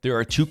There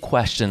are two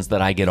questions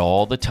that I get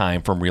all the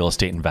time from real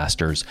estate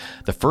investors.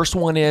 The first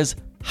one is,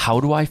 how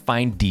do I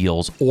find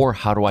deals, or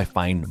how do I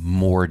find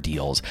more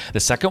deals?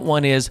 The second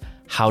one is,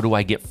 how do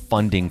I get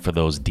funding for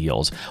those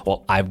deals?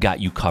 Well, I've got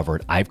you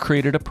covered. I've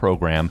created a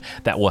program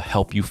that will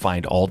help you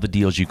find all the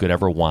deals you could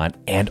ever want,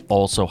 and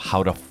also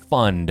how to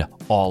fund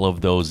all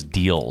of those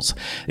deals.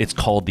 It's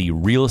called the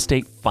Real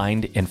Estate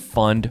Find and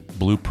Fund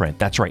Blueprint.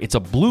 That's right. It's a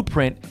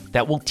blueprint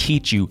that will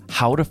teach you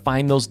how to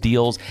find those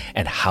deals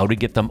and how to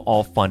get them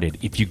all funded.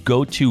 If you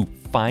go to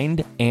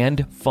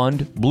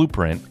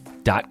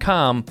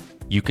findandfundblueprint.com,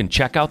 you can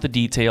check out the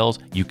details.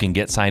 You can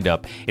get signed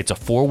up. It's a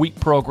 4-week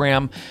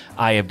program.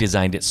 I have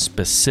designed it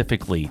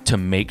specifically to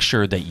make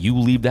sure that you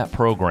leave that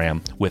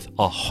program with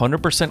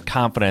 100%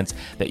 confidence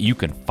that you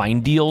can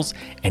find deals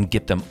and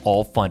get them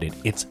all funded.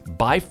 It's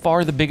by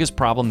far the biggest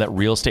problem that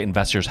real estate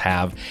investors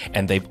have,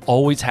 and they've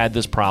always had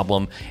this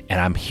problem, and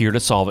I'm here to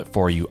solve it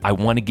for you. I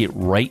want to get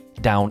right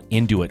down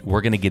into it.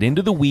 We're going to get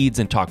into the weeds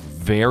and talk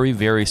very,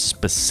 very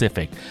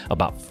specific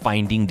about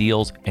finding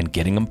deals and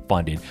getting them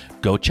funded.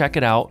 Go check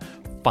it out.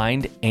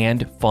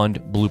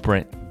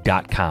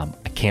 Findandfundblueprint.com.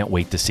 I can't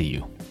wait to see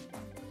you.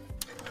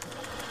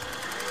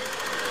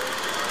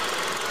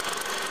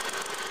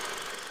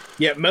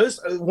 Yeah,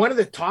 one of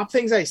the top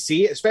things I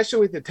see,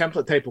 especially with the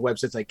template type of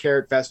websites like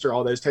Carrot Fester,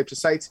 all those types of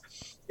sites,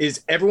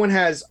 is everyone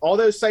has all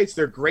those sites.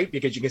 They're great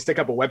because you can stick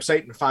up a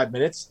website in 5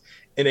 minutes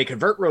and they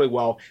convert really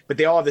well, but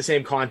they all have the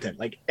same content.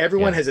 Like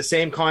everyone has the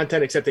same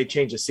content except they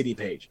change the city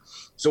page.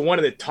 So one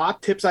of the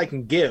top tips I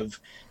can give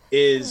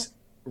is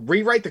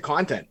rewrite the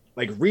content.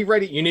 Like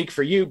rewrite it unique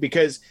for you,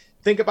 because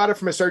think about it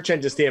from a search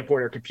engine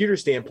standpoint or computer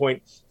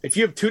standpoint. If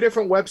you have two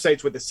different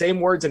websites with the same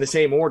words in the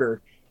same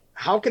order,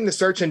 how can the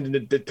search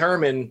engine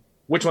determine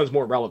which one's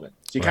more relevant?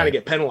 So you kind of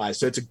get penalized.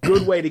 So it's a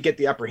good way to get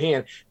the upper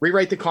hand.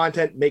 Rewrite the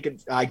content, make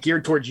it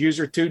geared towards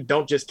user too.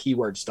 Don't just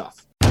keyword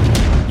stuff.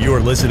 You're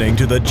listening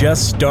to the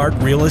Just Start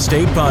Real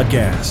Estate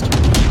Podcast.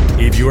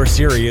 If you're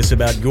serious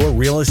about your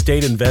real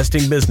estate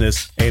investing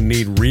business and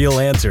need real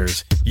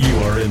answers, you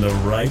are in the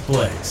right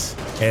place.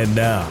 And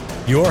now,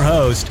 your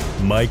host,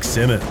 Mike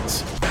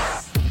Simmons.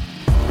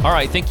 All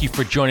right, thank you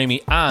for joining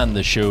me on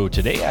the show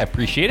today. I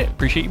appreciate it.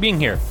 Appreciate you being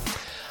here.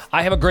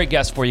 I have a great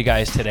guest for you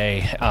guys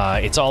today.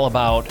 It's all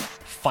about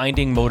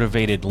finding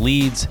motivated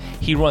leads.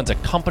 He runs a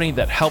company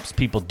that helps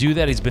people do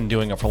that. He's been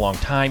doing it for a long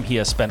time. He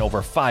has spent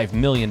over $5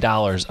 million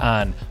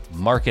on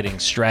marketing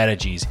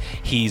strategies.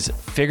 He's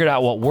figured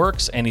out what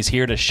works, and he's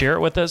here to share it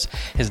with us.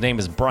 His name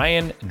is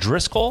Brian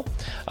Driscoll.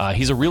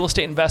 He's a real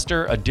estate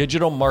investor, a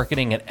digital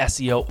marketing and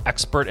SEO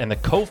expert, and the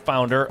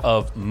co-founder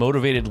of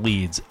Motivated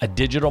Leads, a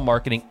digital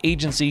marketing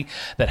agency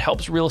that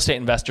helps real estate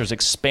investors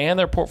expand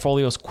their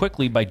portfolios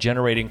quickly by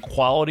generating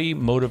quality,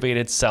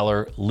 motivated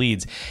seller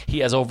leads. He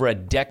has over a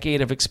decade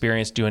of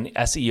experience doing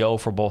SEO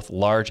for both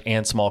large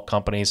and small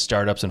companies,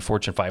 startups, and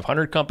Fortune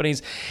 500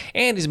 companies,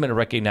 and he's been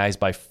recognized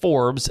by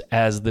Forbes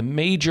as the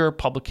major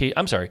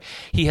publication.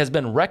 He has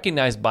been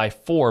recognized by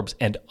Forbes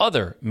and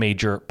other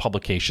major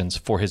publications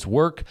for his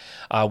work.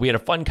 We had a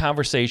fun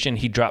conversation.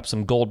 He dropped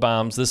some gold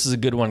bombs. This is a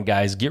good one,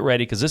 guys. Get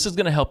ready, because this is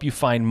going to help you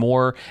find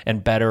more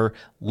and better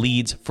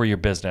leads for your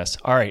business.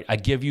 All right, I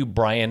give you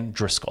Brian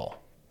Driscoll.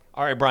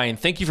 All right, Brian,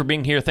 thank you for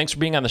being here. Thanks for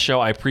being on the show.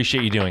 I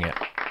appreciate you doing it.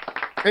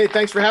 Hey,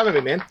 thanks for having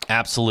me, man.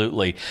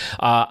 Absolutely.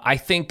 I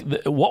think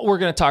what we're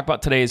going to talk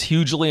about today is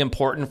hugely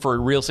important for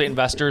real estate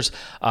investors.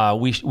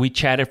 We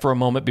chatted for a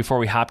moment before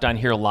we hopped on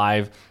here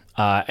live.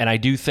 And I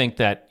do think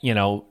that,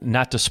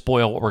 not to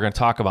spoil what we're going to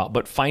talk about,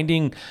 but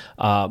finding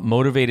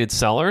motivated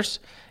sellers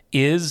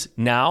is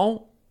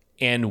now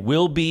and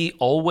will be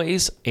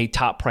always a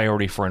top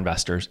priority for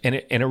investors. And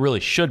it really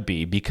should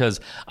be, because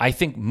I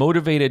think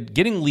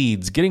getting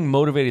leads, getting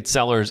motivated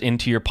sellers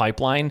into your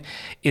pipeline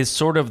is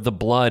sort of the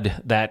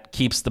blood that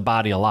keeps the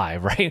body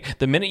alive, right?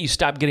 The minute you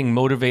stop getting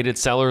motivated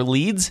seller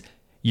leads,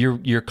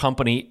 your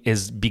company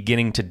is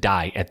beginning to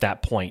die. At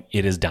that point,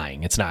 it is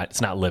dying. It's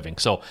not living.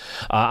 So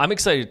I'm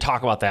excited to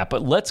talk about that,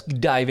 but let's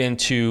dive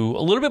into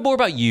a little bit more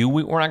about you.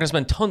 We're not going to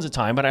spend tons of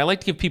time, but I like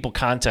to give people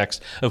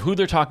context of who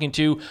they're talking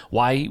to,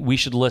 why we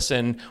should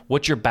listen,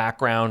 what's your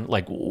background,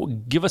 like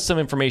give us some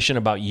information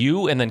about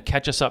you, and then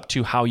catch us up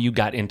to how you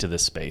got into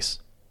this space.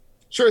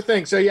 Sure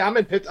thing. So yeah,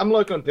 I'm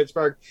local in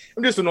Pittsburgh.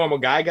 I'm just a normal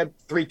guy. I got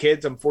 3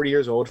 kids. I'm 40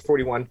 years old,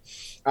 41.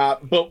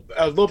 But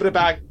a little bit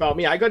about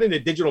me. I got into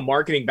digital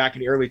marketing back in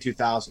the early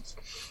 2000s.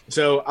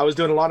 So I was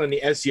doing a lot on the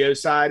SEO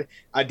side.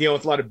 I deal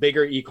with a lot of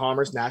bigger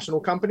e-commerce national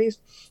companies.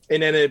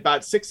 And then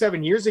about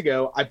 6-7 years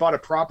ago, I bought a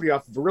property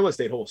off of a real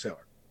estate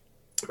wholesaler.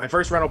 My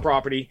first rental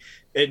property,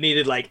 it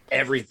needed like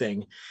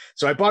everything.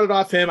 So I bought it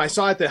off him. I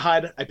saw it at the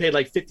HUD. I paid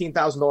like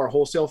 $15,000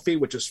 wholesale fee,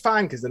 which was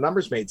fine because the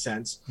numbers made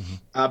sense.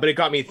 But it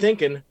got me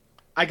thinking,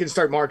 I can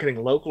start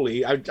marketing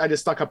locally. I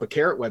just stuck up a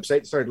Carrot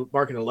website, started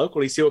marketing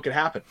locally, see what could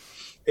happen.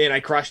 And I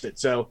crushed it.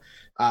 So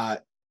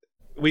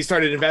we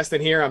started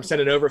investing here. I'm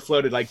sending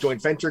overflow to like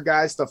joint venture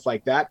guys, stuff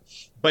like that.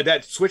 But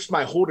that switched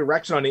my whole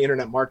direction on the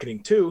internet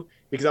marketing too,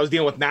 because I was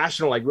dealing with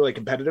national, like really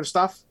competitive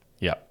stuff.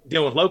 Yeah.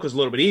 Dealing with local is a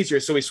little bit easier.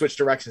 So we switched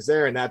directions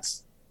there, and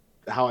that's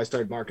how I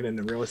started marketing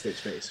in the real estate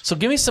space. So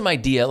give me some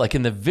idea, like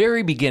in the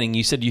very beginning,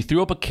 you said you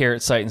threw up a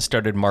carrot site and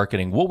started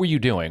marketing. What were you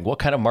doing? What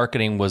kind of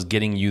marketing was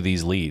getting you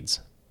these leads?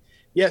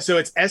 Yeah, so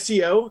it's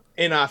SEO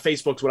and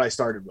Facebook's what I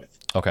started with.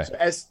 Okay. So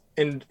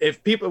and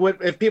if people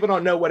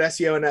don't know what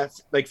SEO and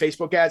like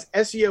Facebook ads,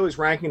 SEO is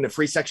ranking the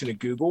free section of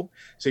Google.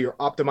 So you're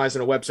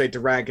optimizing a website to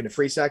rank in the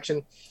free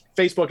section.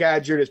 Facebook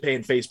ads, you're just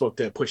paying Facebook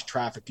to push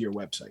traffic to your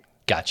website.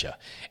 Gotcha.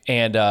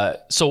 And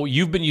so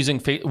you've been using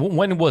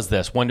when was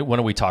this? When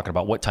are we talking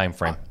about? What time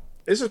frame?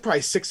 This was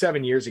probably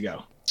 6-7 years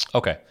ago.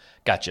 Okay.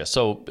 Gotcha.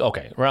 So,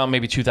 okay. Around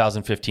maybe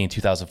 2015,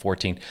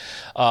 2014.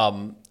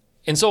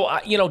 And so,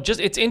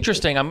 it's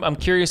interesting. I'm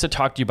curious to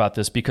talk to you about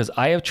this because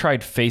I have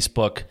tried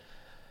Facebook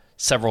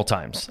several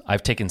times.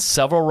 I've taken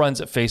several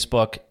runs at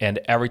Facebook, and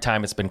every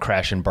time it's been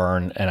crash and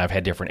burn, and I've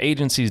had different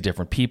agencies,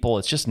 different people.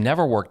 It's just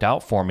never worked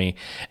out for me.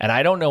 And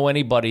I don't know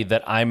anybody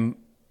that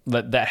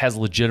has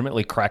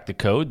legitimately cracked the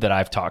code that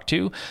I've talked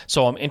to.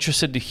 So I'm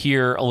interested to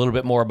hear a little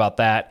bit more about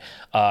that.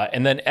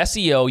 And then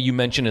SEO, you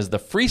mentioned, is the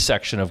free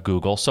section of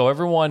Google. So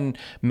everyone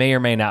may or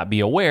may not be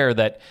aware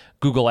that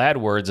Google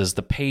AdWords is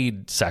the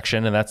paid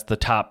section, and that's the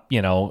top,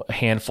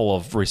 handful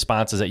of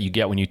responses that you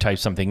get when you type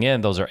something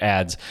in. Those are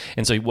ads.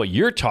 And so what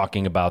you're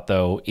talking about,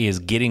 though, is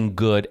getting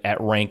good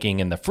at ranking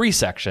in the free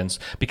sections,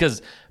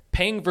 because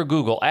paying for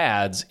Google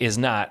ads is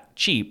not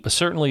cheap, but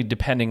certainly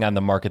depending on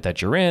the market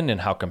that you're in and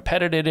how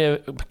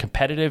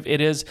competitive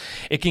it is,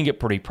 it can get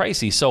pretty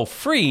pricey. So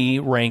free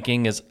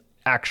ranking is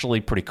actually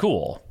pretty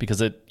cool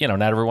because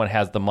not everyone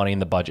has the money and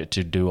the budget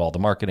to do all the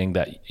marketing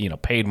that,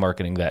 paid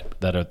marketing that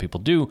other people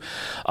do.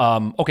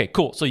 Okay,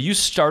 cool. So you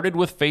started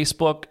with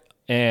Facebook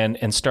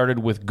and started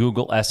with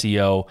Google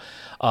SEO.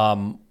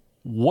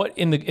 What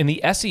in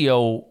the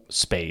SEO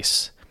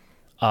space,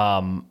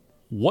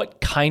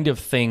 what kind of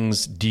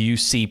things do you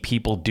see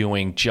people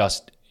doing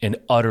just and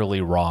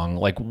utterly wrong?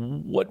 Like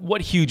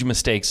what huge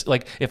mistakes?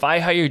 Like if I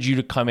hired you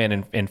to come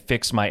in and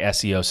fix my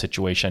SEO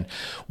situation,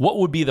 what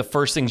would be the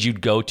first things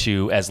you'd go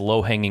to as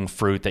low-hanging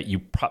fruit that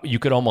you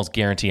could almost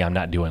guarantee I'm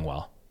not doing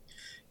well?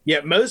 Yeah,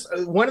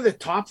 one of the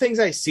top things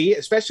I see,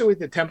 especially with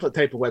the template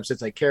type of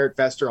websites like Carrot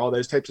Fester, all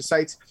those types of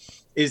sites,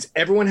 is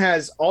everyone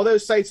has all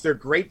those sites. They're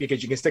great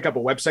because you can stick up a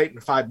website in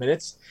 5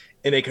 minutes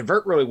and they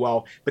convert really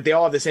well, but they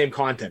all have the same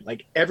content.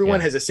 Like everyone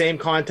has the same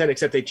content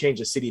except they change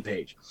the city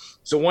page.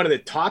 So one of the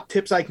top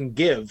tips I can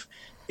give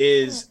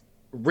is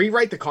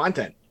rewrite the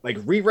content, like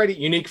rewrite it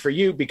unique for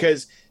you,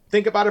 because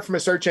think about it from a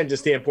search engine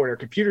standpoint or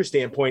computer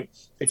standpoint.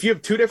 If you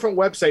have two different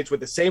websites with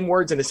the same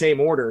words in the same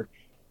order,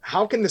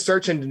 how can the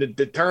search engine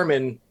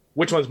determine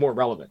which one's more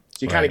relevant?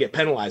 So you kind of get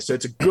penalized. So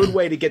it's a good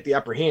way to get the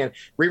upper hand.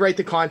 Rewrite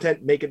the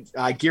content, make it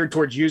geared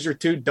towards user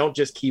too. Don't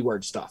just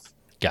keyword stuff.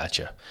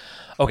 Gotcha.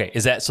 Okay.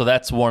 So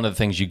that's one of the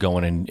things you go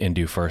in and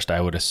do first, I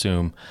would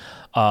assume.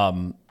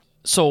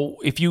 So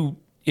if you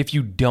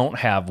don't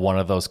have one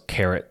of those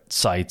carrot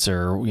sites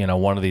or,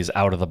 one of these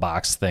out of the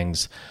box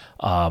things,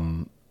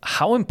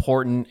 how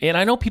important, and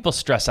I know people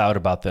stress out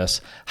about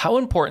this, how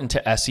important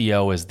to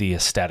SEO is the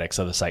aesthetics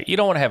of the site? You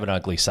don't want to have an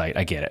ugly site.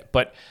 I get it.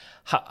 But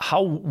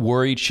how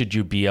worried should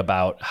you be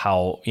about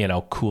how,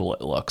 cool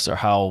it looks or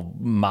how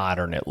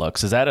modern it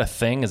looks? Is that a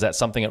thing? Is that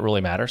something that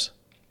really matters?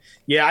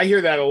 Yeah, I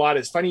hear that a lot.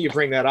 It's funny you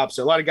bring that up.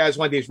 So a lot of guys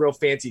want these real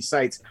fancy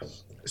sites.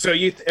 So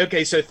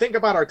so think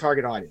about our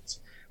target audience.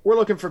 We're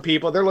looking for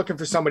people. They're looking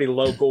for somebody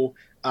local,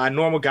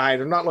 normal guy.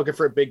 They're not looking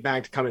for a big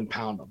bank to come and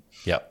pound them.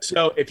 Yep.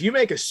 So if you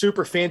make a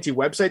super fancy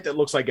website that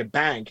looks like a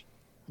bank,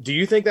 do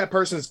you think that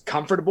person's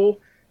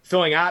comfortable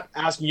filling out,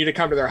 asking you to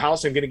come to their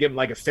house and going to give them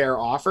like a fair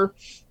offer?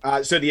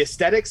 So the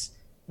aesthetics,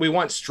 we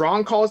want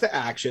strong calls to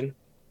action,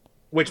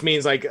 which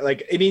means like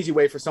an easy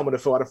way for someone to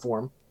fill out a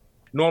form.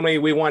 Normally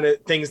we want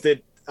things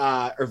that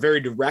are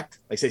very direct,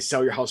 like say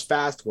sell your house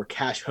fast. We're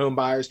cash home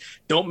buyers.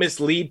 Don't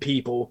mislead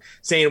people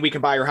saying we can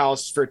buy your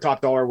house for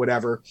top dollar or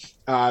whatever,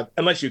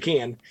 unless you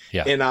can.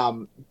 Yeah.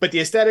 And but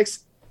the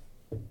aesthetics,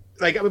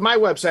 like my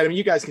website, I mean,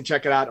 you guys can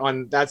check it out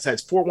on that site,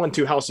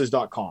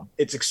 412houses.com.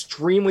 It's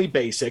extremely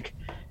basic,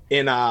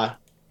 and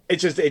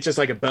it's just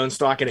like a bone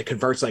stock, and it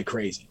converts like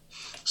crazy.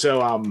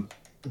 So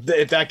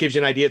if that gives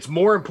you an idea, it's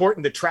more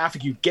important the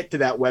traffic you get to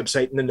that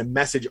website than the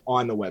message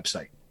on the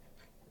website.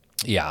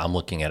 Yeah, I'm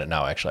looking at it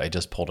now, actually. I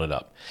just pulled it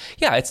up.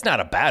 Yeah, it's not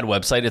a bad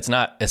website. It's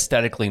not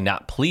aesthetically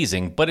not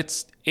pleasing, but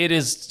it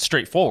is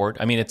straightforward.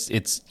 I mean,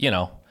 it's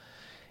not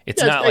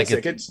like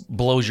it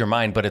blows your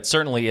mind, but it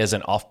certainly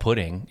isn't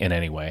off-putting in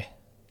any way.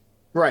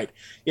 Right.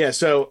 Yeah.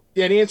 So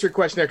to answer your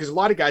question there, because a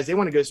lot of guys, they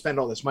want to go spend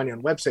all this money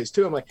on websites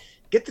too. I'm like,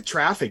 get the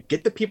traffic,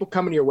 get the people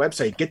coming to your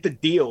website, get the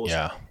deals.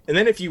 Yeah. And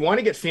then if you want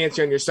to get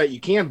fancy on your site, you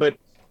can. But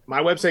my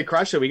website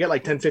crushed it. We get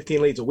like 10,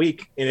 15 leads a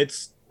week, and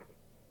it's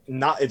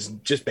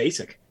just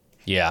basic.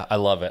 Yeah, I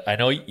love it.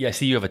 I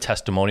see you have a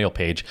testimonial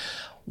page.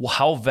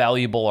 How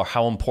valuable or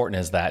how important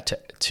is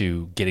that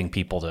to getting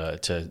people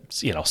to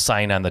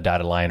sign on the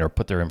dotted line or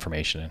put their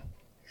information in?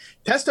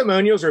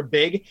 Testimonials are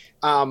big,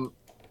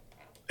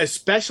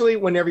 especially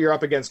whenever you're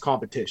up against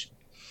competition.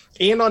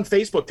 And on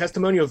Facebook,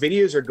 testimonial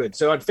videos are good.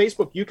 So on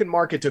Facebook, you can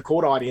market to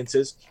cold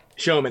audiences,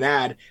 show them an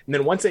ad, and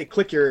then once they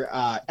click your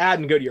ad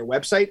and go to your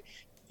website,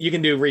 you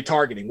can do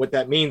retargeting. What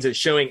that means is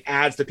showing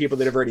ads to people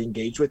that have already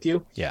engaged with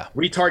you. Yeah.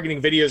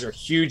 Retargeting videos are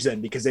huge then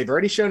because they've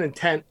already shown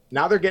intent.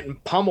 Now they're getting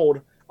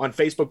pummeled on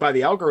Facebook by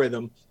the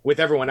algorithm with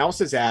everyone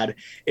else's ad.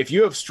 If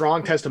you have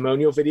strong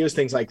testimonial videos,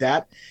 things like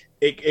that,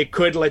 it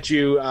could let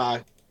you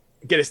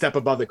get a step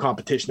above the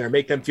competition there,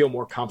 make them feel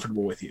more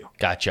comfortable with you.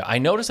 Gotcha. I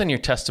noticed on your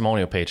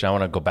testimonial page, and I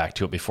want to go back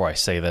to it before I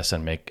say this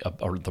and make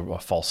a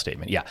false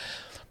statement. Yeah.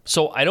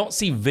 So I don't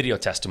see video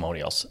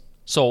testimonials.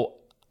 So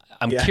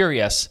I'm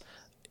curious,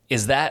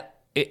 is that,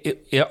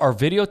 are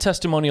video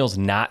testimonials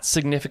not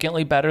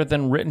significantly better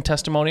than written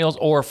testimonials?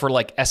 Or for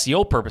like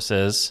SEO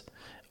purposes,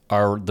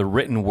 are the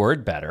written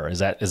word better? Is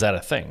that a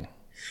thing?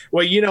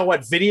 Well, you know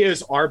what?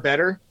 Videos are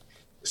better.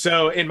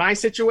 So in my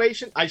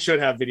situation, I should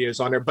have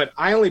videos on there, but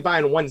I only buy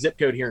in one zip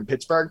code here in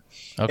Pittsburgh.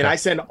 Okay. And I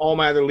send all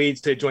my other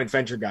leads to joint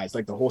venture guys,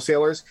 like the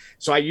wholesalers.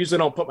 So I usually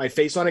don't put my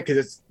face on it because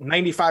it's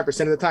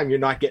 95% of the time you're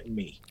not getting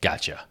me.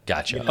 Gotcha. You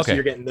know, okay. So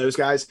you're getting those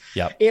guys.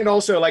 Yep. And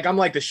also, like, I'm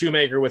like the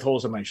shoemaker with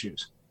holes in my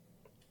shoes.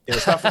 You know,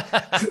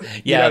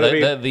 stuff. Yeah,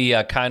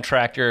 the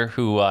contractor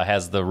who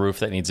has the roof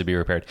that needs to be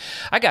repaired.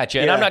 I got you.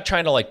 And I'm not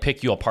trying to like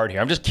pick you apart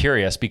here. I'm just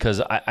curious because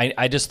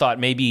I just thought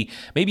maybe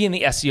in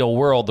the SEO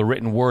world, the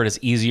written word is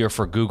easier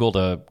for Google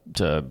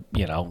to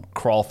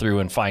crawl through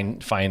and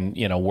find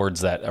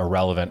words that are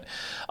relevant.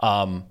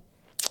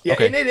 Yeah,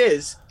 okay. And it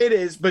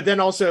is. But then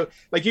also,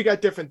 like, you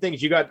got different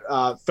things. You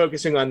got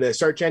focusing on the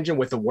search engine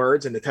with the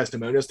words and the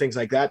testimonials, things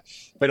like that.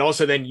 But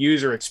also then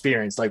user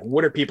experience, like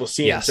what are people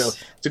seeing? Yes. So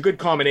it's a good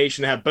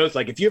combination to have both.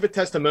 Like if you have a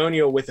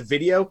testimonial with a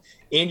video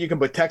and you can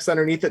put text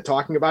underneath it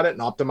talking about it and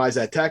optimize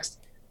that text,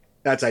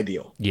 that's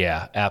ideal.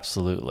 Yeah,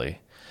 absolutely.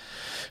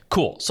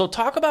 Cool. So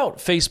talk about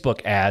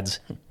Facebook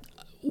ads.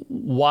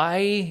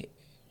 Why?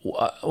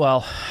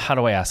 Well, how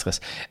do I ask this?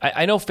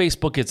 I know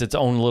Facebook is its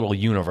own little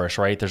universe,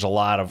 right? There's a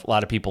lot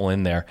of people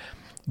in there,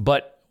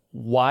 but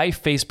why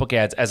Facebook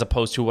ads as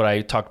opposed to what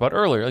I talked about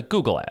earlier, like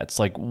Google ads?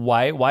 Like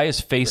why is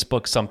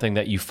Facebook something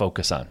that you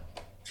focus on?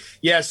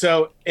 Yeah.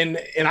 So, and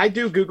I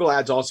do Google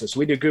ads also. So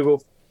we do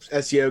Google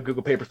SEO,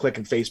 Google pay-per-click,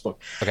 and Facebook.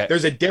 Okay.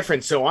 There's a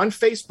difference. So on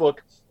Facebook,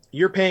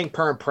 you're paying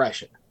per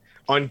impression.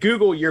 On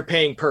Google, you're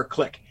paying per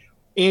click,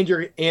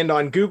 and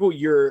on Google,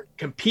 you're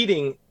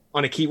competing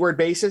on a keyword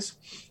basis,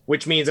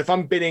 which means if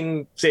I'm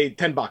bidding, say,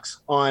 $10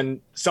 on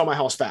sell my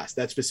house fast,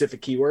 that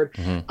specific keyword,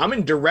 I'm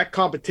in direct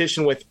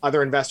competition with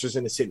other investors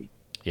in the city.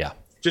 Yeah.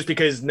 Just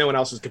because no one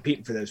else is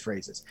competing for those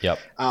phrases. Yep.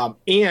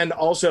 And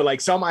also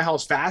like sell my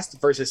house fast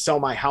versus sell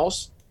my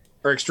house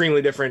are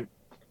extremely different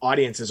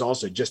audiences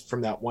also just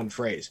from that one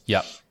phrase.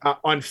 Yep.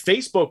 On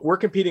Facebook, we're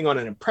competing on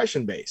an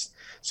impression base.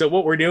 So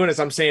what we're doing is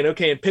I'm saying,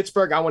 okay, in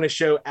Pittsburgh, I want to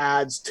show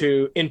ads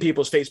in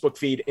people's Facebook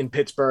feed in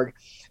Pittsburgh.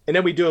 And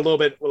then we do a little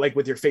bit like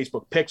with your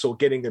Facebook pixel,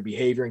 getting their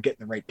behavior and getting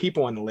the right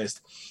people on the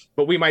list.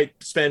 But we might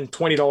spend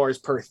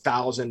 $20 per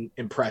 1,000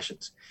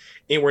 impressions.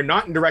 And we're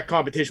not in direct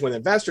competition with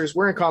investors.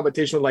 We're in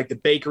competition with like the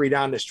bakery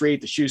down the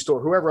street, the shoe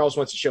store, whoever else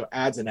wants to show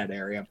ads in that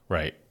area.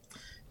 Right.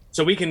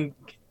 So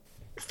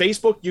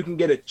Facebook, you can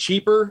get a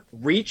cheaper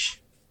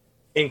reach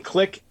and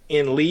click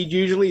and lead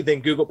usually than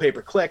Google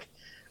pay-per-click.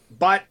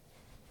 But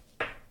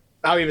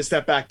I'll even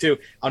step back too.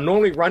 I'll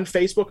normally run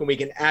Facebook and we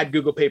can add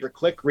Google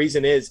pay-per-click.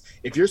 Reason is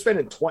if you're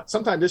spending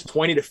sometimes it's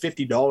 $20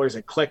 to $50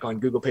 a click on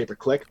Google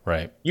pay-per-click.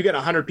 Right. You get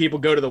 100 people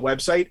go to the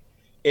website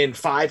and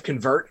 5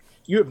 convert.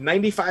 You have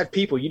 95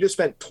 people. You just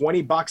spent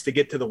 $20 to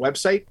get to the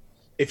website.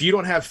 If you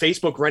don't have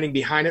Facebook running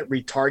behind it,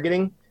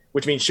 retargeting,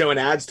 which means showing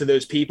ads to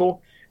those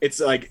people, it's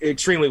like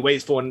extremely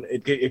wasteful and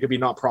it could be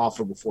not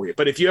profitable for you.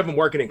 But if you have them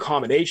working in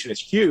combination,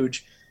 it's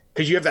huge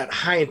because you have that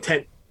high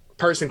intent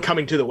person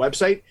coming to the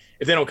website.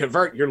 If they don't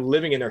convert, you're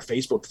living in their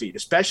Facebook feed,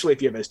 especially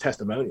if you have those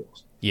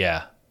testimonials.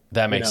 Yeah,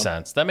 that makes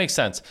sense. That makes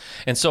sense.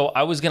 And so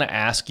I was going to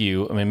ask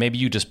you, I mean, maybe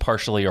you just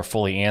partially or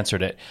fully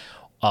answered it.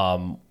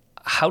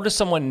 How does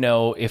someone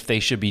know if they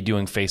should be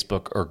doing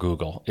Facebook or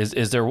Google?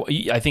 Is there,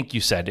 I think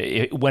you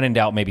said when in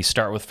doubt, maybe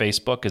start with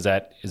Facebook. Is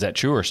that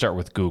true, or start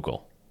with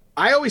Google?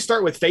 I always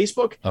start with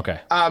Facebook.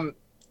 Okay.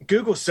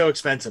 Google's so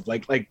expensive.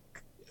 Like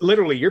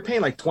literally you're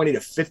paying like 20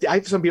 to 50. I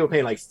have some people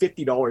paying like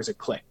 $50 a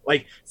click,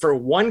 like for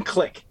one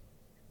click.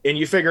 And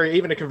you figure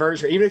even a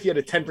conversion, even if you had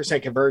a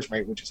 10% conversion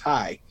rate, which is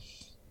high,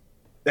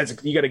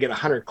 you got to get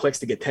 100 clicks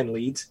to get 10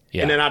 leads.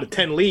 Yeah. And then out of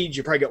 10 leads,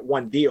 you probably get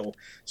one deal.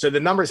 So the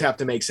numbers have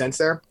to make sense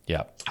there.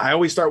 Yeah. I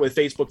always start with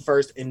Facebook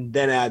first and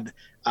then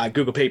add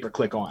Google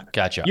pay-per-click on.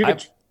 Gotcha.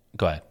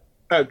 Go ahead.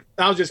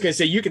 I was just going to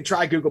say, you can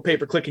try Google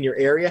pay-per-click in your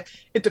area.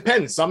 It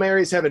depends. Some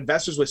areas have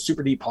investors with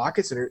super deep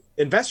pockets, and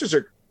investors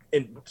are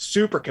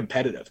super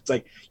competitive. It's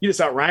like, you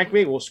just outrank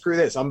me. Well, screw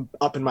this. I'm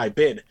up in my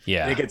bid.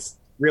 Yeah. And it gets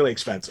really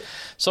expensive.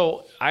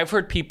 So I've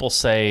heard people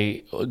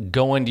say,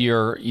 go into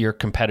your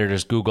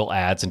competitors' Google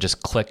ads and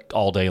just click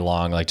all day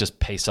long, like just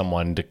pay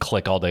someone to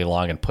click all day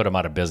long and put them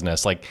out of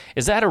business. Like,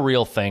 is that a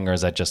real thing, or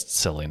is that just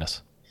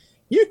silliness?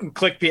 You can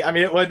click. I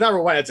mean, well,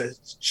 number one, it's a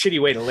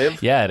shitty way to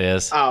live. Yeah, it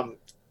is.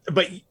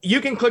 but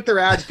you can click their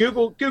ads.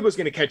 Google's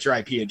going to catch your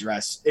IP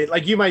address.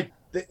 You might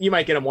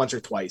get them once or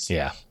twice.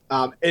 Yeah.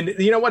 And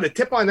you know what? A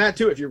tip on that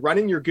too, if you're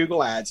running your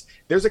Google ads,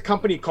 there's a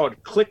company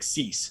called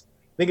ClickCease.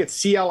 I think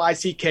it's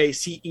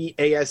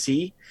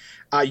ClickCease.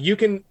 You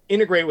can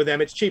integrate with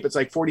them. It's cheap. It's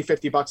like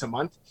 $40-$50 a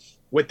month.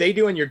 What they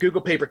do in your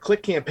Google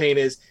pay-per-click campaign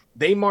is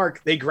they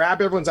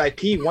grab everyone's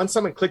IP. Once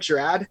someone clicks your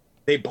ad,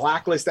 they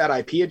blacklist that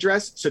IP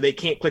address so they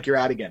can't click your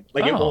ad again.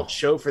 It won't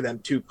show for them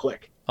to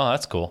click. Oh,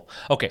 that's cool.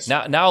 Okay,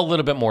 now a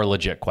little bit more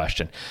legit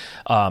question.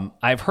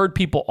 I've heard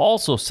people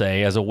also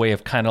say, as a way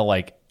of kind of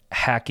like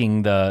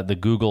hacking the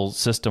Google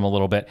system a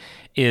little bit,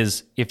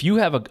 is if you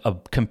have a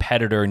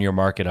competitor in your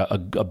market,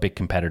 a big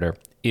competitor,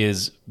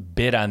 is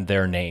bid on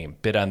their name,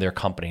 bid on their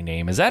company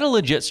name. Is that a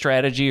legit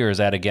strategy, or is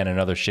that, again,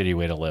 another shitty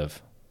way to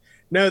live?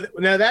 No,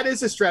 that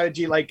is a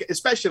strategy.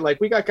 Especially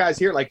we got guys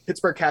here like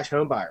Pittsburgh Cash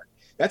Home Buyer.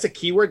 That's a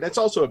keyword. That's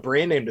also a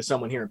brand name to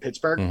someone here in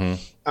Pittsburgh.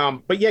 Mm-hmm.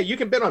 But yeah, you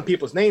can bid on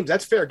people's names.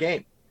 That's fair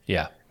game.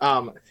 Yeah.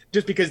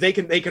 Just because they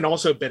can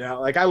also bid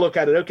out. I look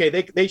at it. Okay,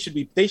 they should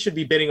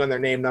be bidding on their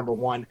name. Number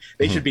one,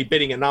 they should be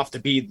bidding enough to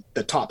be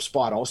the top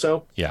spot.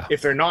 Also, yeah.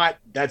 If they're not,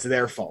 that's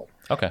their fault.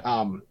 Okay.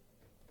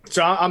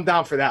 So I'm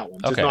down for that one.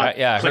 Just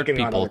okay. I heard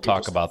people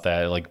talk about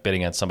that, like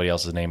bidding on somebody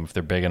else's name if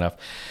they're big enough.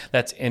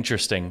 That's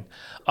interesting.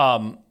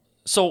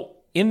 So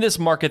in this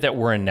market that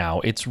we're in now,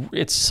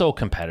 it's so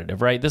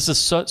competitive, right? This is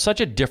such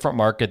a different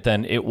market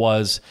than it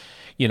was,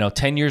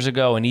 10 years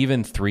ago and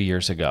even 3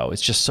 years ago.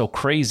 It's just so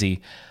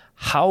crazy.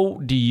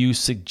 How do you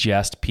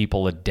suggest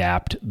people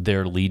adapt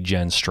their lead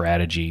gen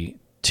strategy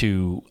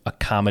to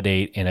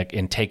accommodate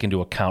and take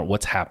into account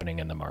what's happening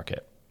in the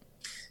market?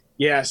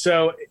 Yeah,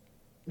 so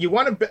you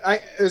want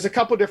to. There's a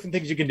couple of different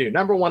things you can do.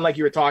 Number one, like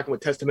you were talking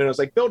with testimonials,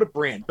 build a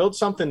brand, build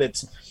something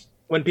that's,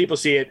 when people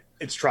see it,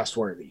 it's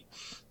trustworthy.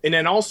 And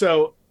then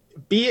also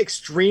be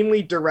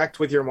extremely direct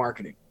with your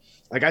marketing.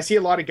 I see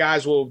a lot of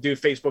guys will do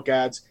Facebook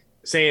ads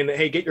saying,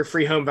 hey, get your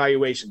free home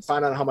valuation,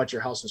 find out how much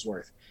your house is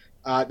worth.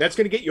 That's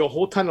going to get you a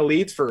whole ton of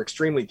leads for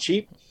extremely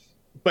cheap,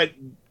 but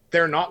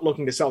they're not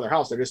looking to sell their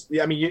house. They're just,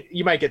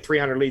 you might get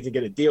 300 leads and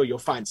get a deal. You'll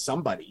find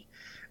somebody,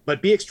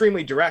 but be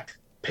extremely direct.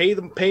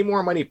 Pay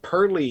more money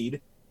per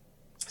lead,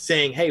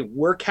 saying, hey,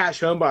 we're cash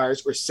home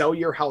buyers, or sell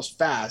your house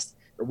fast,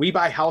 or we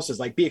buy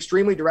houses. Be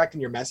extremely direct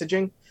in your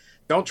messaging.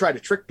 Don't try to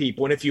trick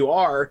people. And if you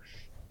are,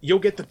 you'll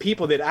get the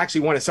people that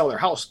actually want to sell their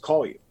house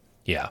call you.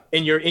 Yeah.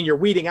 And you're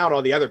weeding out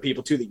all the other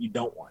people too that you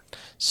don't want.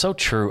 So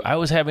true.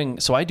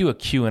 I do a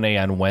Q&A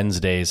on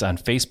Wednesdays on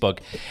Facebook,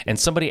 and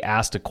somebody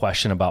asked a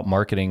question about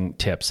marketing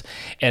tips.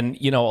 And,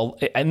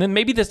 and then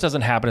maybe this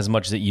doesn't happen as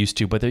much as it used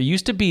to, but there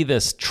used to be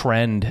this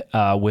trend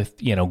with,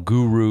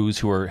 gurus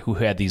who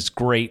had these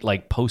great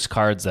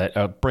postcards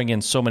that bring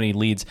in so many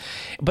leads,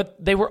 but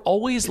they were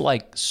always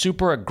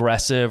super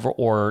aggressive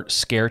or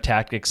scare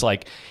tactics,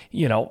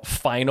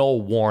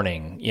 final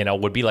warning,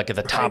 would be at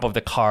the top of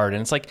the card.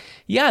 And it's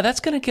that's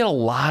going to get a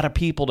lot of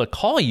people to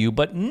call you,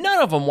 but none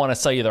of them want to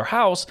sell you their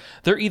house.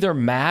 They're either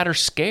mad or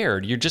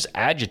scared. You're just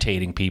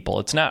agitating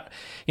people. It's not,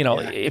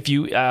 if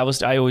you,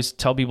 I always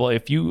tell people,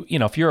 if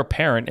you're a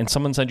parent and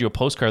someone sends you a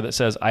postcard that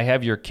says, I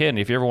have your kid, and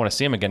if you ever want to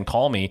see him again,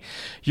 call me,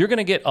 you're going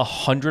to get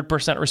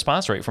 100%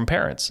 response rate from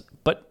parents,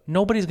 but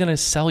nobody's going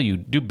to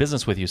do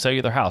business with you, sell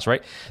you their house,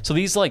 right? So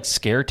these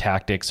scare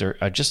tactics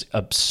are just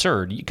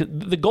absurd.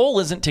 The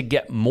goal isn't to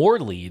get more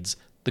leads.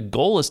 The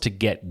goal is to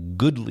get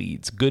good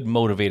leads, good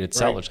motivated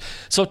sellers. Right.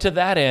 So to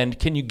that end,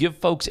 can you give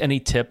folks any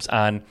tips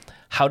on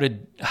how to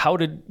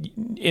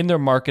in their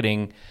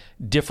marketing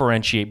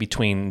differentiate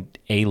between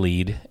a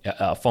lead,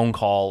 a phone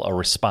call, a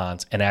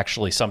response, and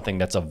actually something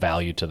that's of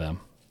value to them?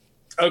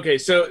 Okay,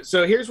 so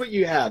here's what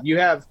you have. You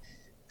have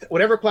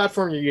whatever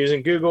platform you're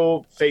using,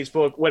 Google,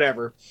 Facebook,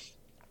 whatever.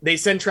 They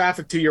send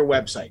traffic to your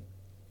website.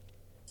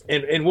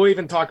 And we'll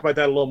even talk about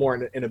that a little more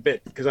in a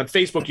bit, because on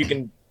Facebook you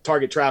can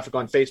target traffic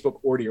on Facebook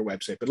or to your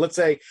website. But let's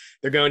say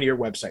they're going to your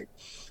website.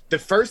 The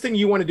first thing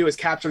you want to do is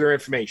capture their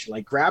information,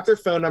 grab their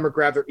phone number,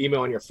 grab their email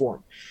on your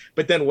form.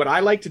 But then what I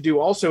like to do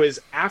also is,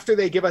 after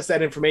they give us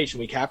that information,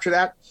 we capture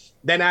that,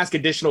 then ask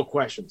additional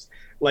questions,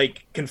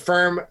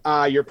 confirm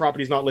your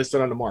property is not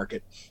listed on the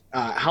market.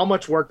 How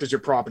much work does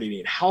your property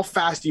need? How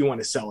fast do you want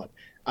to sell it?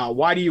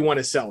 Why do you want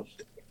to sell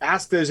it?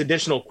 Ask those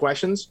additional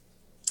questions.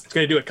 It's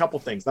going to do a couple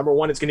things. Number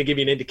one, it's going to give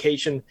you an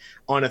indication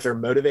on if they're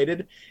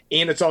motivated,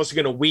 and it's also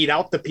going to weed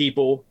out the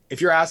people. If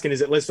you're asking,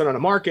 is it listed on a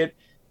market?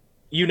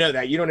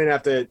 That you don't even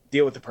have to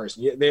deal with the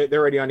person. They're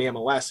already on the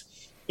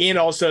MLS. And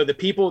also the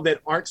people that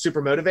aren't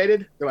super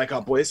motivated, they're like,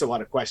 oh boy, this is a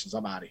lot of questions.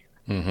 I'm out of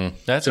here. Mm-hmm.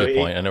 That's a good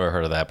point. I never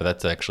heard of that, but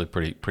that's actually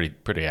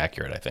pretty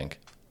accurate, I think.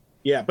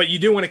 Yeah, but you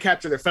do want to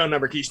capture their phone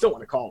number because you still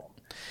want to call them.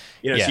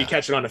 So you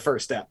catch it on the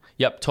first step.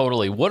 Yep,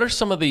 totally. What are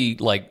some of the,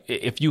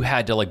 if you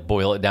had to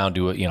boil it down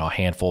to a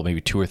handful,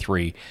 maybe 2 or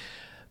 3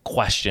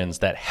 questions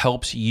that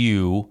helps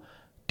you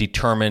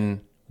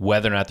determine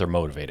whether or not they're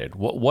motivated?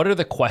 What are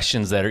the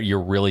questions that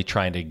you're really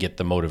trying to get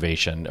the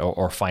motivation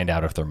or find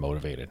out if they're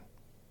motivated?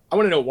 I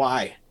want to know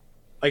why.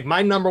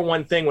 My number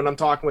one thing when I'm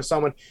talking with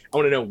someone, I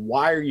want to know,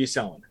 why are you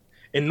selling?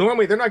 And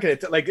normally they're not going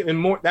to like, and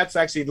more, that's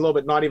actually a little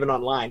bit not even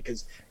online,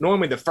 because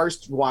normally the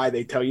first why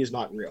they tell you is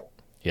not real.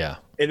 Yeah.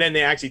 And then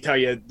they actually tell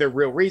you the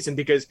real reason,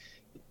 because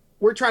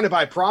we're trying to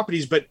buy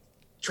properties, but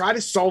try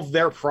to solve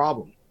their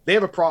problem. They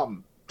have a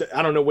problem.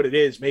 I don't know what it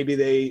is. Maybe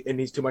it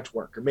needs too much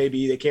work, or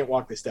maybe they can't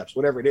walk the steps,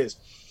 whatever it is.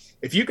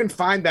 If you can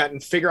find that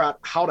and figure out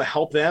how to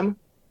help them,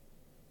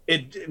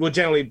 it will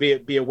generally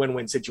be a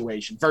win-win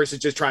situation versus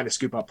just trying to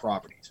scoop up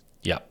properties.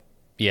 Yeah.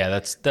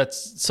 Yeah,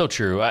 that's so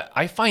true.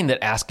 I find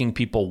that asking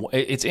people,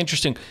 it's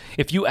interesting.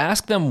 If you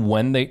ask them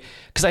when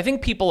because I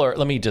think people are,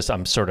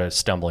 I'm sort of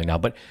stumbling now,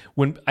 but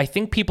when I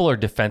think people are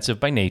defensive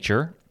by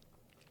nature,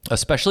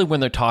 especially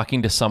when they're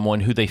talking to someone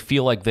who they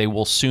feel like they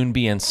will soon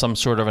be in some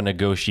sort of a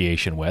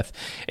negotiation with.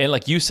 And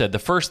like you said, the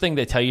first thing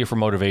they tell you for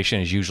motivation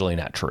is usually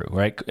not true,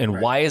 right?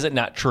 And why is it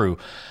not true?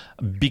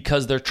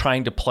 Because they're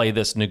trying to play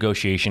this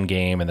negotiation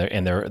game,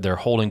 and they're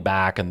holding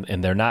back, and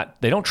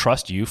they don't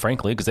trust you,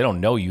 frankly, because they don't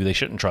know you. They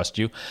shouldn't trust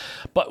you.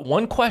 But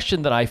one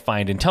question that I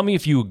find, and tell me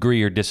if you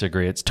agree or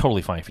disagree, it's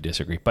totally fine if you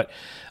disagree, but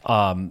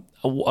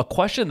a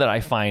question that I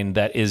find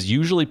that is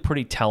usually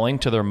pretty telling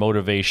to their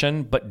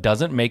motivation, but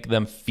doesn't make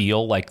them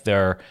feel like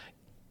they're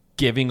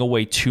giving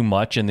away too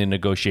much in the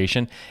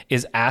negotiation,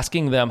 is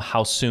asking them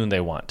how soon they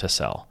want to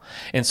sell.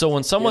 And so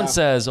when someone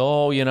says,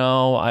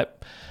 they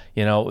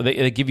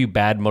give you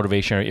bad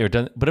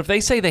motivation, but if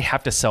they say they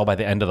have to sell by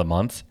the end of the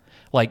month,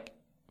 like,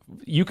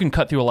 you can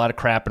cut through a lot of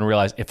crap and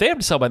realize if they have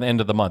to sell by the end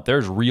of the month,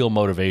 there's real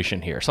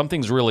motivation here.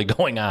 Something's really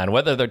going on,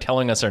 whether they're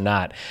telling us or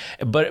not.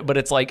 But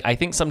it's like, I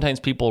think sometimes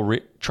people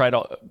try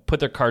to put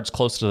their cards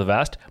close to the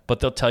vest, but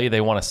they'll tell you they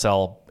want to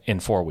sell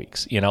in 4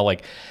 weeks.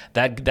 Like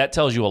that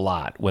tells you a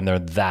lot when they're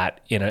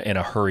that in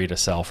a hurry to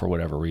sell for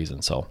whatever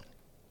reason. So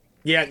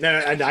yeah, no,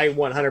 and I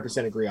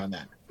 100% agree on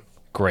that.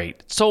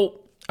 Great. So,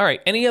 all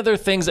right. Any other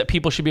things that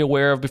people should be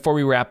aware of before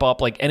we wrap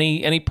up? Like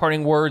any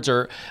parting words,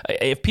 or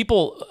if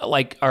people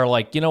are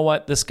like, you know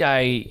what, this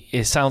guy,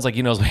 it sounds like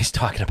he knows what he's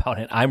talking about,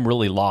 and I'm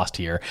really lost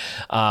here.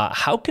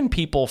 How can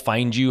people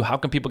find you? How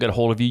can people get a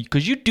hold of you?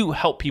 Because you do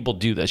help people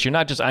do this. You're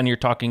not just on here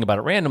talking about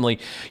it randomly.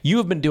 You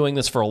have been doing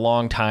this for a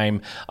long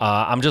time.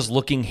 I'm just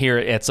looking here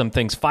at some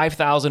things.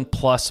 5,000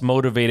 plus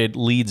motivated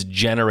leads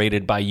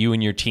generated by you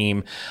and your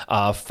team.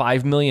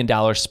 $5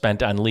 million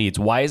spent on leads.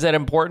 Why is that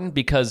important?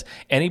 Because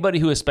anybody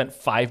who has spent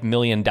 $5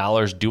 million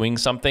doing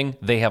something,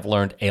 they have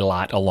learned a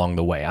lot along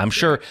the way. I'm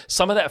sure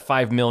some of that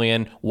 $5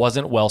 million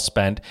wasn't well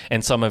spent,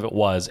 and some of it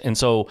was. And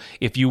so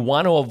if you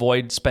want to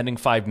avoid spending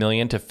 $5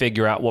 million to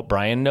figure out what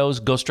Brian knows,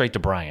 go straight to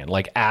Brian.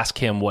 Like, ask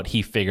him what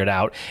he figured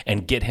out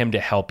and get him to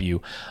help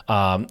you.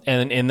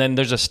 And then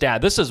there's a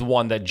stat. This is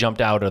one that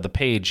jumped out of the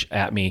page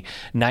at me.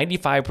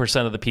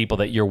 95% of the people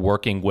that you're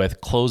working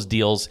with close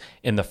deals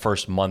in the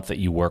first month that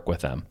you work with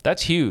them.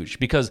 That's huge,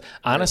 because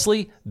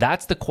honestly,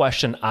 that's the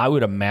question I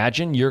would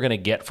imagine you're going to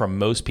get from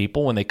most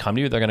people when they come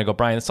to you. They're going to go,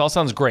 Brian, this all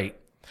sounds great,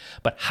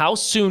 but how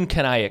soon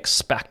can I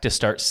expect to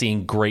start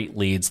seeing great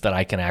leads that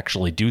I can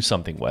actually do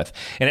something with?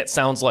 And it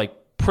sounds like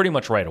pretty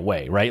much right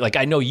away, right? Like,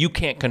 I know you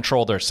can't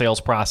control their sales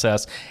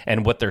process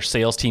and what their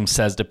sales team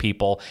says to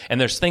people, and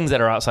there's things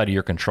that are outside of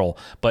your control,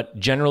 but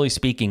generally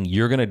speaking,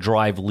 you're going to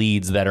drive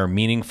leads that are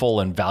meaningful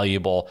and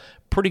valuable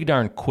pretty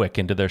darn quick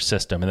into their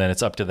system, and then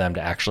it's up to them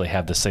to actually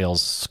have the sales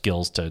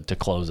skills to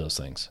close those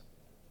things.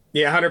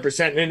 Yeah,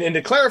 100%. And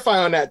to clarify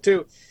on that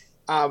too,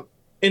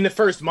 in the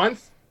first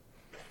month,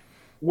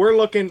 we're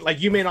looking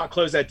like you may not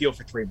close that deal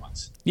for 3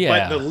 months.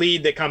 Yeah. But the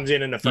lead that comes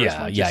in the first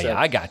month. Yeah,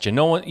 I got you.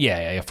 No one,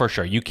 yeah, for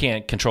sure. You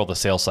can't control the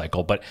sales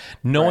cycle, but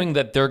knowing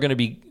that they're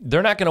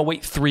not going to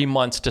wait 3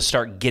 months to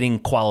start getting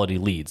quality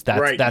leads.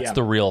 That's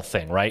the real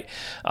thing, right?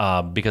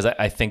 Because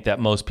I think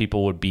that most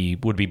people would be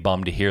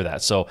bummed to hear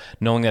that. So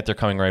knowing that they're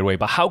coming right away.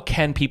 But how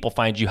can people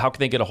find you? How can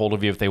they get a hold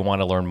of you if they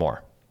want to learn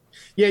more?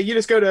 Yeah, you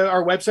just go to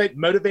our website,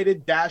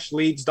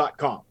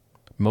 motivated-leads.com.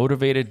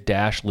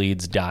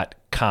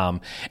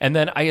 motivated-leads.com. And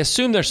then I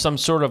assume there's some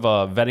sort of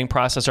a vetting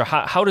process, or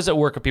how does it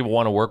work if people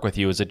want to work with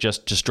you? Is it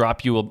just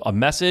drop you a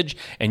message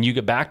and you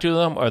get back to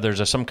them, or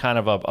there's some kind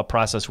of a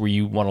process where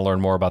you want to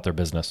learn more about their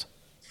business?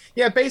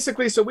 Yeah,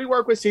 basically, so we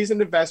work with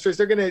seasoned investors.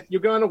 You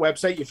go on a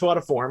website, you fill out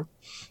a form,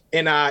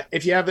 and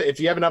if you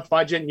have enough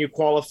budget and you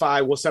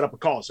qualify, we'll set up a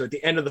call. So at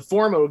the end of the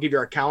form, it will give you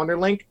our calendar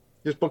link.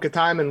 Just book a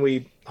time and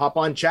we hop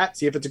on, chat,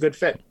 see if it's a good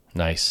fit.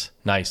 Nice.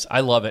 I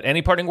love it.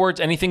 Any parting words?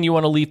 Anything you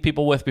want to leave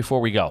people with before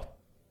we go?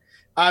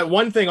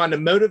 One thing on the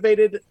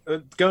motivated,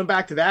 going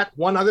back to that,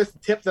 one other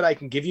tip that I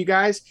can give you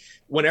guys,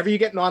 whenever you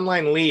get an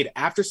online lead,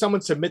 after someone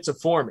submits a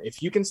form,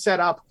 if you can set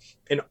up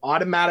an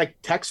automatic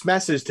text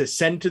message to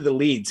send to the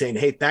lead saying,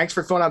 hey, thanks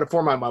for filling out a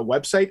form on my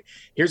website.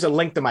 Here's a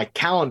link to my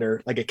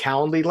calendar, like a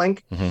Calendly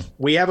link. Mm-hmm.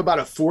 We have about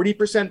a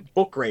 40%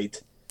 book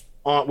rate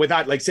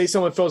without, like, say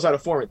someone fills out a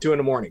form at 2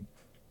 a.m.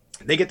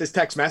 They get this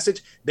text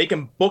message, they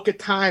can book a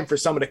time for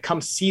someone to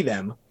come see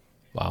them.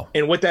 Wow.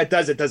 And what that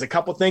does, it does a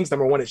couple things.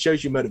 Number one, it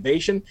shows you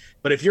motivation.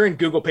 But if you're in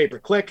Google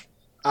pay-per-click,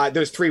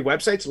 there's 3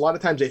 websites. A lot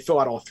of times they fill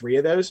out all 3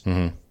 of those.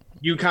 Mm-hmm.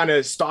 You kind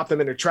of stop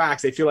them in their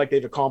tracks. They feel like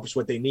they've accomplished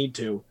what they need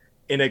to.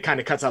 and it kind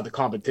of cuts out the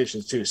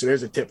competitions too. So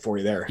there's a tip for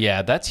you there.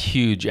 Yeah, that's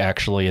huge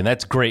actually. And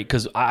that's great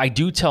because I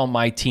do tell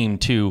my team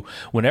too,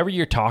 whenever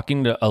you're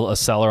talking to a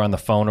seller on the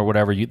phone or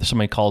whatever,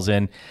 somebody calls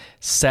in,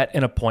 set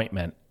an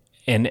appointment.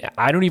 And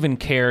I don't even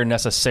care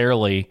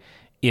necessarily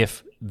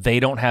if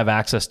they don't have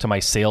access to my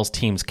sales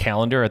team's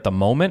calendar at the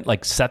moment.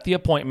 Like, set the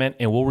appointment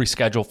and we'll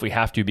reschedule if we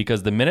have to,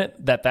 because the minute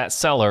that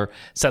seller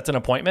sets an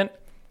appointment,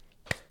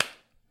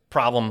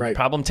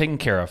 problem taken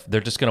care of.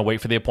 They're just going to wait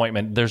for the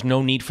appointment. There's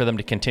no need for them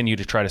to continue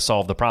to try to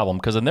solve the problem,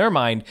 because in their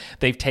mind,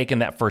 they've taken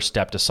that first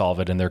step to solve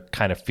it and they're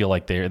kind of feel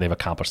like they've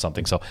accomplished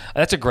something. So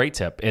that's a great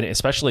tip. And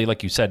especially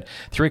like you said,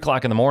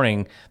 3:00 in the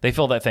morning, they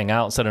fill that thing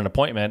out and set an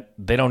appointment.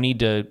 They don't need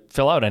to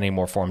fill out any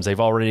more forms. They've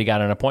already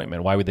got an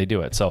appointment. Why would they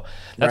do it? So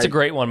that's a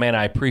great one, man.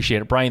 I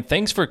appreciate it. Brian,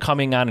 thanks for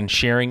coming on and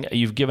sharing.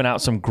 You've given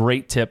out some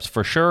great tips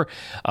for sure.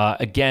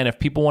 Again, if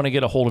people want to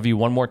get a hold of you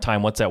one more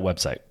time, what's that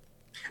website?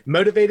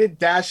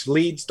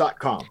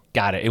 Motivated-leads.com.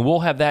 Got it. And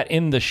we'll have that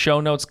in the show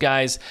notes,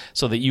 guys,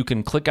 so that you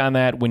can click on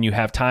that when you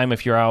have time.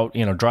 If you're out,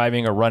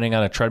 driving or running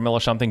on a treadmill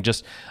or something,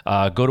 just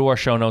go to our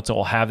show notes and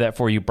we'll have that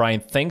for you. Brian,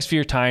 thanks for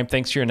your time.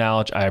 Thanks for your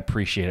knowledge. I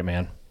appreciate it,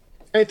 man.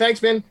 Hey,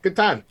 thanks, man. Good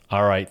time.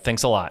 All right.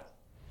 Thanks a lot.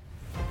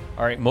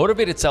 All right,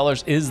 Motivated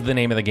Sellers is the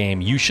name of the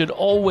game. You should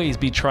always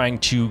be trying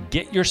to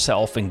get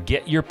yourself and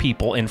get your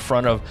people in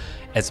front of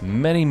as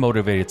many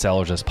motivated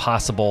sellers as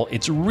possible.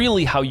 It's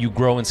really how you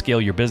grow and scale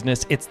your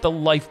business. It's the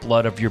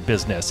lifeblood of your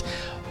business.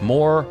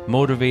 More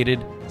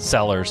motivated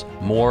sellers,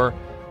 more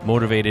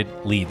motivated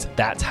leads.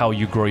 That's how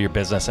you grow your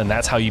business, and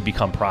that's how you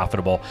become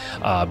profitable.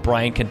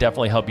 Brian can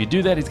definitely help you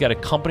do that. He's got a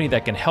company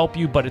that can help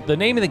you, but the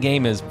name of the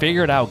game is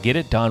figure it out, get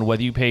it done,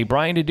 whether you pay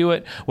Brian to do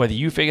it, whether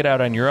you figure it out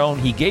on your own.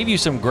 He gave you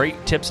some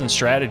great tips and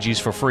strategies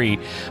for free,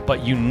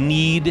 but you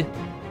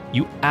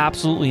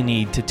absolutely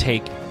need to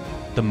take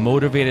the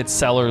motivated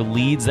seller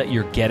leads that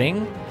you're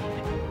getting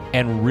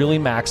and really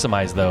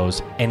maximize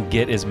those and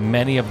get as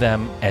many of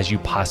them as you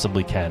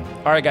possibly can.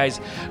 All right,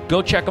 guys,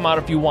 go check them out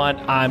if you want.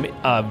 I'm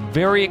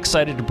very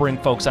excited to bring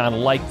folks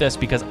on like this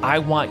because I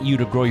want you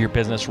to grow your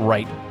business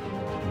right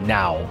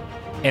now.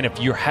 And if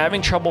you're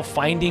having trouble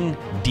finding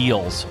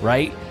deals,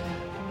 right?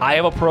 I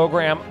have a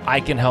program. I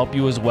can help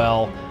you as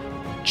well.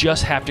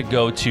 Just have to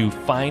go to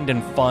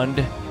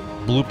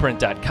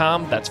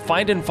findandfundblueprint.com. That's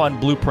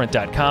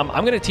findandfundblueprint.com.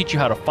 I'm going to teach you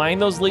how to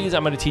find those leads.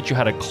 I'm going to teach you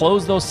how to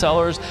close those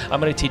sellers. I'm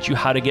going to teach you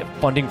how to get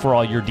funding for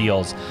all your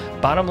deals.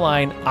 Bottom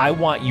line, I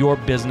want your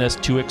business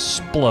to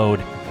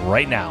explode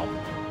right now.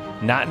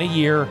 Not in a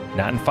year,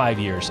 not in 5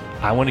 years.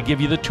 I want to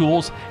give you the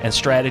tools and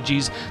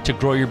strategies to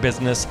grow your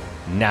business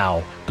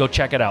now. Go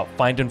check it out,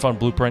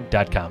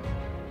 findandfundblueprint.com.